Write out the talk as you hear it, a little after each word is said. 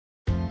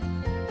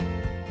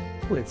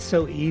it's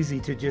so easy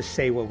to just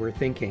say what we're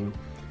thinking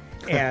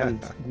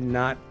and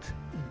not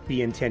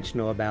be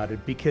intentional about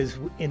it, because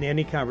in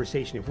any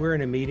conversation, if we're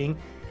in a meeting,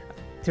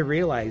 to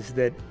realize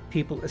that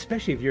people,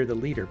 especially if you're the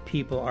leader,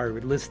 people are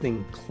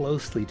listening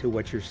closely to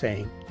what you're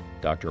saying.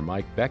 Dr.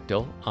 Mike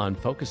Bechtel on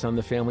Focus on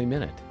the Family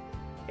Minute.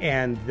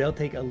 And they'll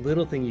take a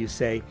little thing you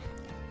say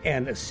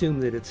and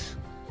assume that it's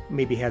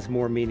maybe has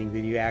more meaning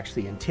than you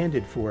actually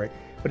intended for it.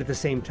 But at the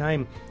same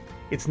time,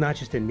 it's not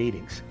just in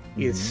meetings.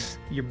 It's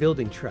you're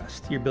building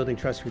trust. You're building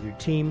trust with your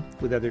team,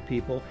 with other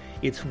people.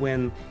 It's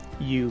when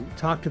you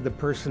talk to the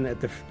person at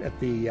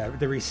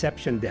the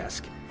reception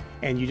desk,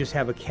 and you just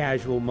have a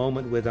casual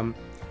moment with them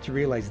to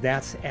realize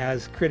that's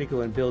as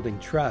critical in building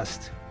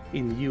trust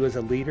in you as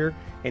a leader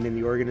and in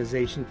the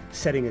organization,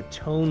 setting a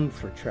tone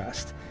for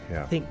trust.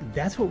 Yeah. I think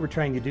that's what we're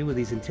trying to do with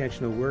these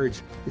intentional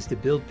words, is to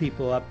build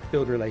people up,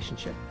 build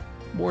relationship.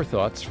 More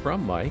thoughts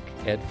from Mike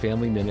at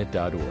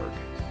FamilyMinute.org.